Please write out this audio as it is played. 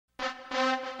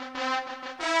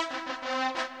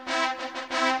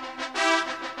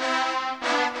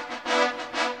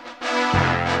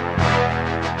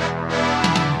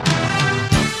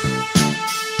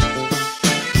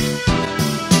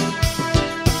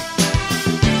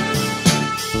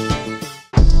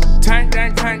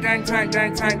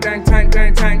gang, tank gang, tank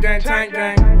gang, tank gang, tank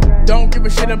gang. Don't give a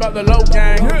shit about the low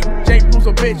gang. Jake Paul's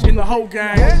a bitch in the whole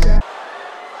gang.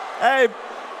 Hey,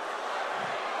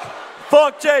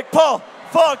 fuck Jake Paul,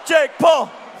 fuck Jake Paul,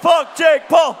 fuck Jake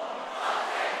Paul.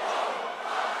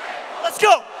 Let's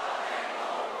go.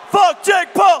 Fuck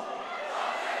Jake Paul.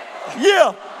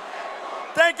 Yeah.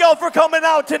 Thank y'all for coming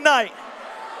out tonight.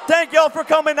 Thank y'all for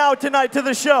coming out tonight to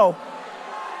the show.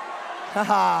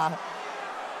 Haha.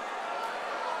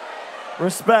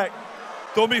 Respect.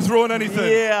 Don't be throwing anything.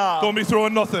 Yeah. Don't be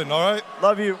throwing nothing, all right?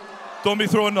 Love you. Don't be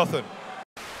throwing nothing.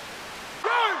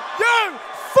 Yo,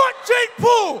 fuck Jake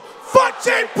Paul, fuck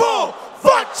Jake Paul,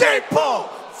 fuck Jake Paul,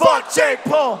 Fuck Jake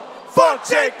Paul. Fuck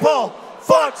Jake Paul.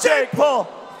 Fuck Jake Paul.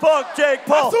 Fuck Jake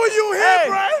Paul. That's all you hear, hey,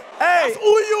 bro. Hey, that's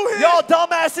all you hear. Y'all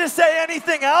dumbasses say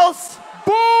anything else?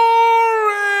 Boring.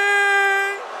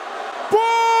 Boring.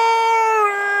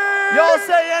 Y'all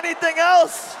say anything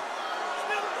else?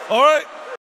 All right.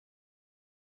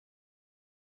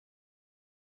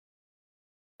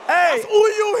 Hey, that's all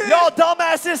you hear. y'all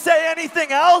dumbasses say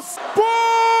anything else?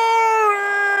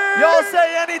 Boring. Y'all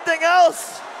say anything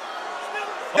else?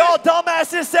 Y'all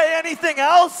dumbasses say anything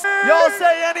else? Y'all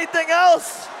say anything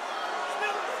else?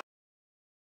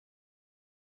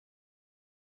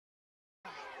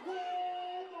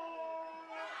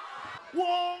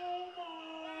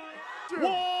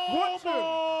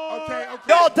 Okay.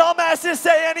 Y'all dumbasses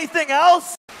say anything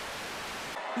else?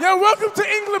 Yeah, welcome to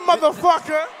England,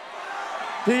 motherfucker.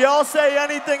 Do y'all say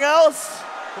anything else?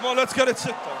 Come on, let's get it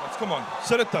sit down. Come on,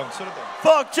 sit it down, sit it down.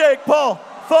 Fuck Jake Paul.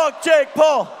 Fuck Jake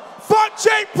Paul. Fuck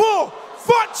Jake Paul.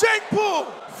 Fuck Jake Paul.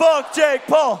 Fuck Jake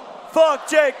Paul. Fuck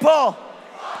Jake Paul.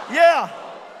 Yeah.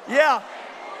 Yeah.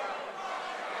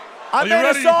 I made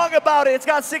a song about it. It's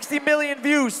got 60 million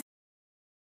views.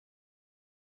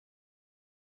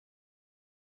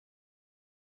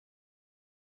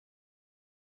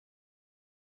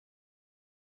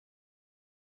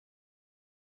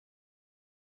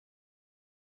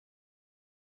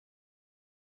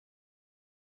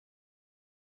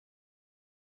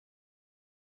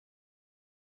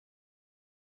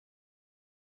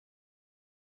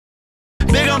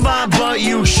 Big on my butt,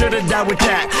 you should've died with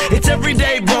that. It's every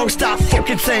day, bro, stop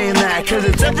fucking saying that. Cause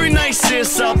it's every night,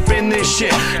 sis, up in this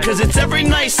shit. Cause it's every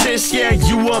night, sis, yeah,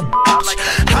 you a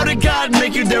bitch. How did God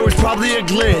make you? There was probably a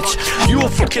glitch. You a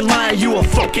fucking liar, you a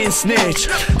fucking snitch.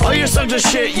 All your songs are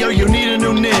shit, yo, you need a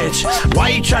new niche. Why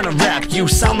you tryna rap? You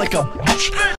sound like a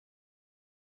bitch.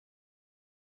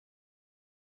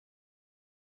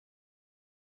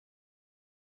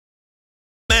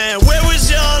 Man, where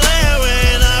was y'all at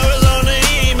when I was on the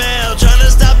email trying to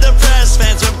stop the press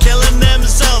fans from killing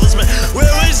themselves, man?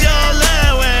 Where was y'all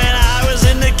at when I was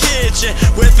in the kitchen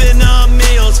whipping up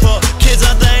meals for kids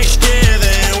on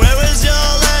Thanksgiving? Where was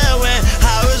y'all at when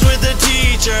I was with the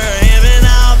teacher handing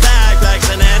out backpacks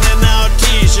and handing out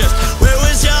t-shirts? Where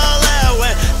was y'all at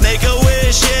when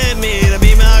Make-A-Wish hit me to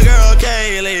be my girl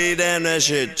Kaylee? Damn, that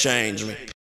shit changed me.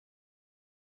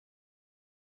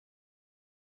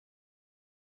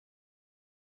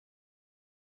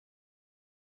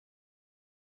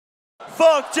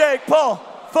 Fuck Jake Paul.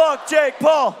 Fuck Jake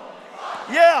Paul.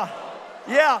 Yeah.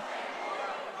 Yeah.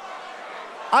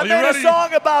 I made a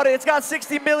song about it. It's got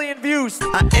 60 million views.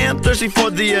 I am thirsty for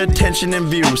the attention and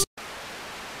views.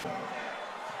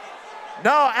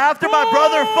 No, after my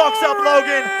brother fucks up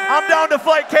Logan, I'm down to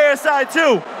fight KSI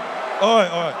too. All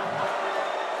right, all right.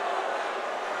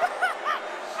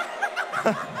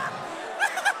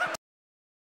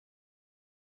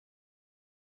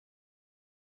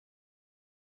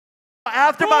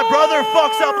 After my brother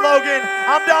fucks up Logan,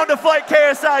 I'm down to fight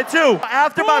KSI too.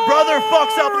 After my brother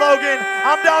fucks up Logan,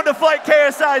 I'm down to fight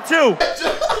KSI too.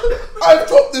 I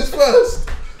dropped this first.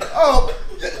 Oh,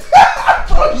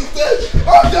 you dead.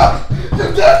 Oh, no.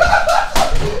 You're dead.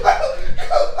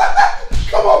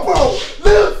 Come on, bro.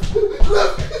 Live.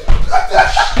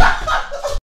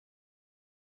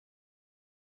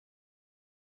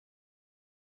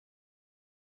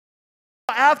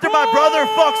 After my brother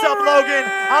fucks up Logan,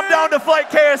 I'm down to fight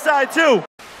KSI too.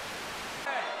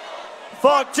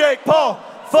 Fuck Jake Paul.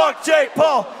 Fuck Jake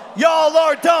Paul. Y'all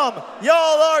are dumb.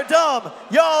 Y'all are dumb.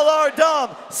 Y'all are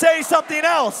dumb. Say something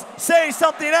else. Say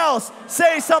something else.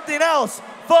 Say something else.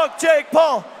 Fuck Jake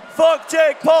Paul. Fuck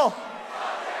Jake Paul.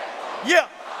 Yeah.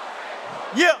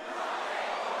 Yeah.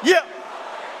 Yeah.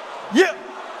 Yeah.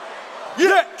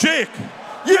 Yeah. Jake.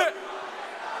 Yeah.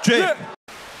 Jake. Yeah.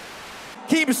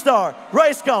 Keemstar,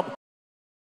 Rice Gum.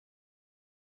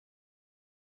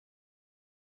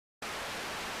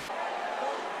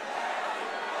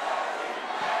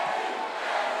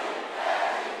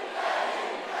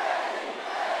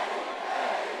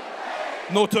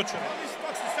 No touching. These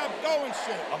fucks stop going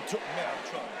shit. I'm trying.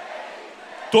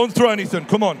 Don't throw anything.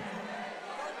 Come on.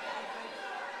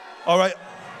 All right.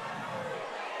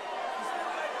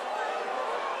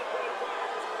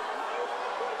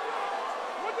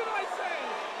 What did I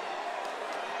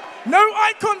say? No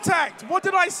eye contact. What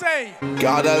did I say?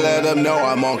 Gotta let them know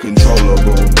I'm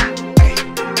uncontrollable.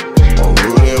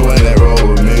 Unruly when they roll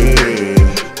with me.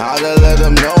 Gotta let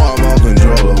them know I'm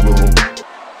uncontrollable.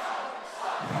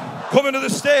 Coming to the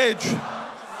stage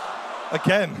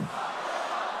again.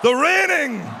 The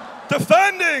reigning,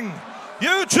 defending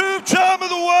YouTube Champ of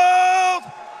the World,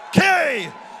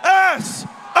 KSI.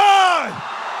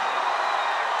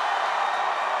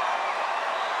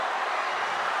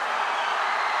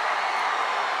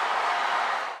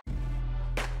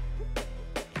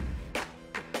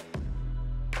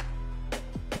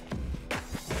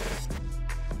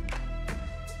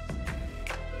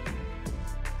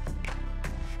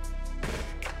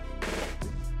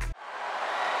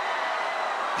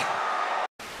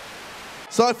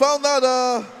 So I found out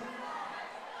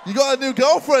you got a new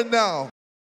girlfriend now.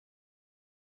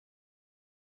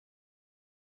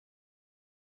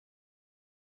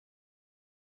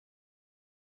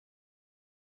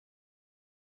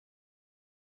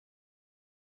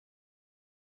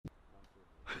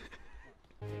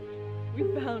 We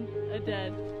found a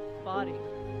dead body.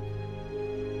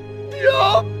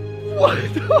 Yo!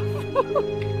 What the fuck?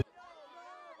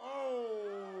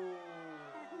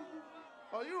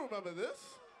 Oh, you remember this?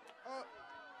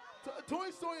 Toy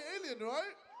Story Alien,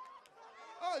 right?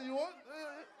 Oh, you want?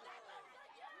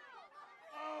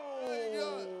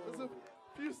 Yeah, there's a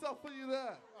few stuff for you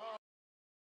there.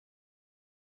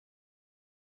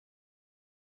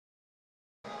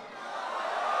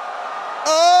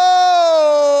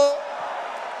 Oh!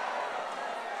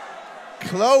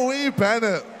 Chloe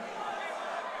Bennett.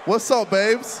 What's up,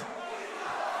 babes?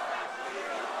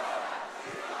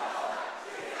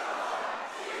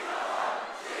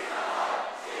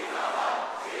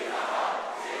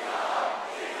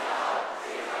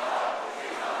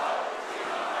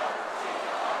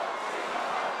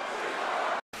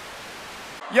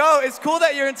 Yo, it's cool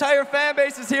that your entire fan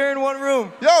base is here in one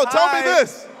room. Yo, tell me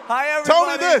this. Hi, everybody. Tell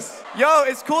me this. Yo,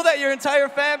 it's cool that your entire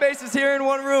fan base is here in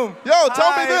one room. Yo,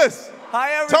 tell me this.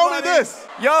 Hi, everybody. Tell me this.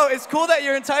 Yo, it's cool that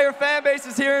your entire fan base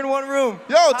is here in one room.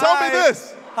 Yo, tell me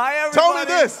this. Hi, everybody. Tell me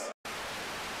this.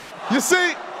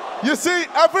 You see,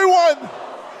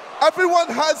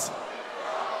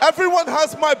 everyone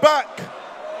has my back,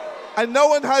 and no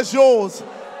one has yours,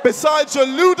 besides your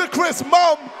ludicrous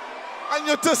mum and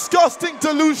your disgusting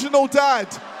delusional dad.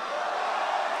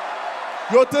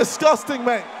 You're disgusting,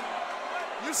 mate.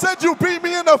 You said you beat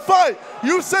me in a fight.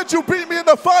 You said you beat me in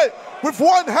a fight with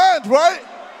one hand, right?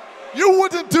 You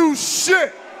wouldn't do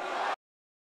shit.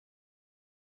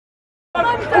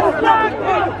 Mate,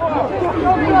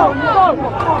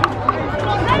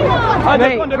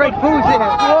 Greg Fool's in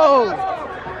it. Whoa!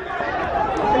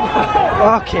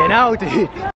 Fucking hell, dude.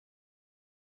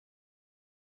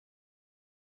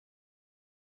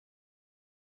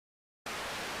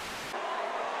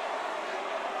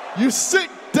 You sick,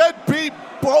 deadbeat,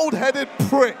 bald-headed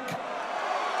prick.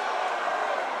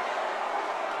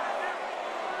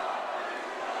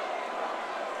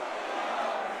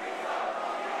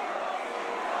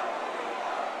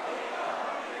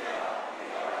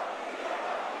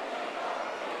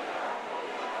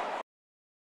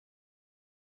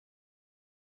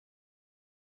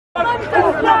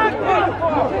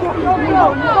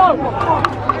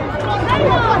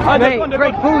 Mate,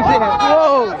 Greg Fool's in it.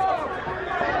 Whoa!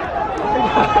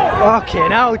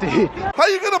 Fucking hell, dude. How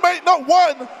you gonna make not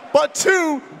one, but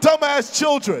two dumbass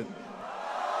children?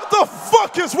 What the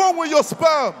fuck is wrong with your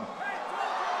sperm?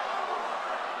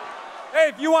 Hey,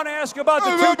 if you want to ask about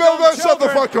the two dumb children, shut the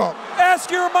fuck up.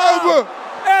 Ask your mom.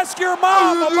 Ask your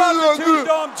mom about the two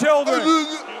dumb children.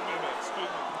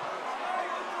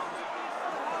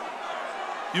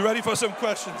 You ready for some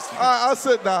questions? I'll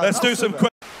sit down. Let's do some questions.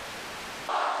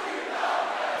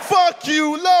 Fuck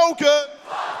you, Logan.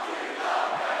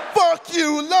 Fuck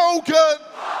you, Logan.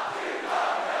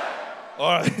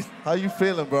 All right. How you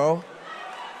feeling, bro?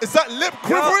 Is that lip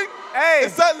quivering? Hey.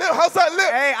 Is that lip? How's that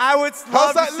lip? Hey, I would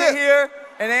love to sit here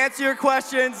and answer your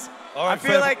questions. All right, I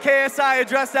feel like KSI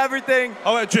addressed everything.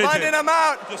 All right, JJ. London, I'm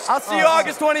out. I'll see you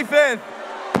August 25th.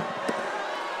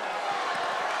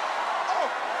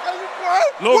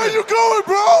 Logan. Where you going,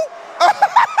 bro?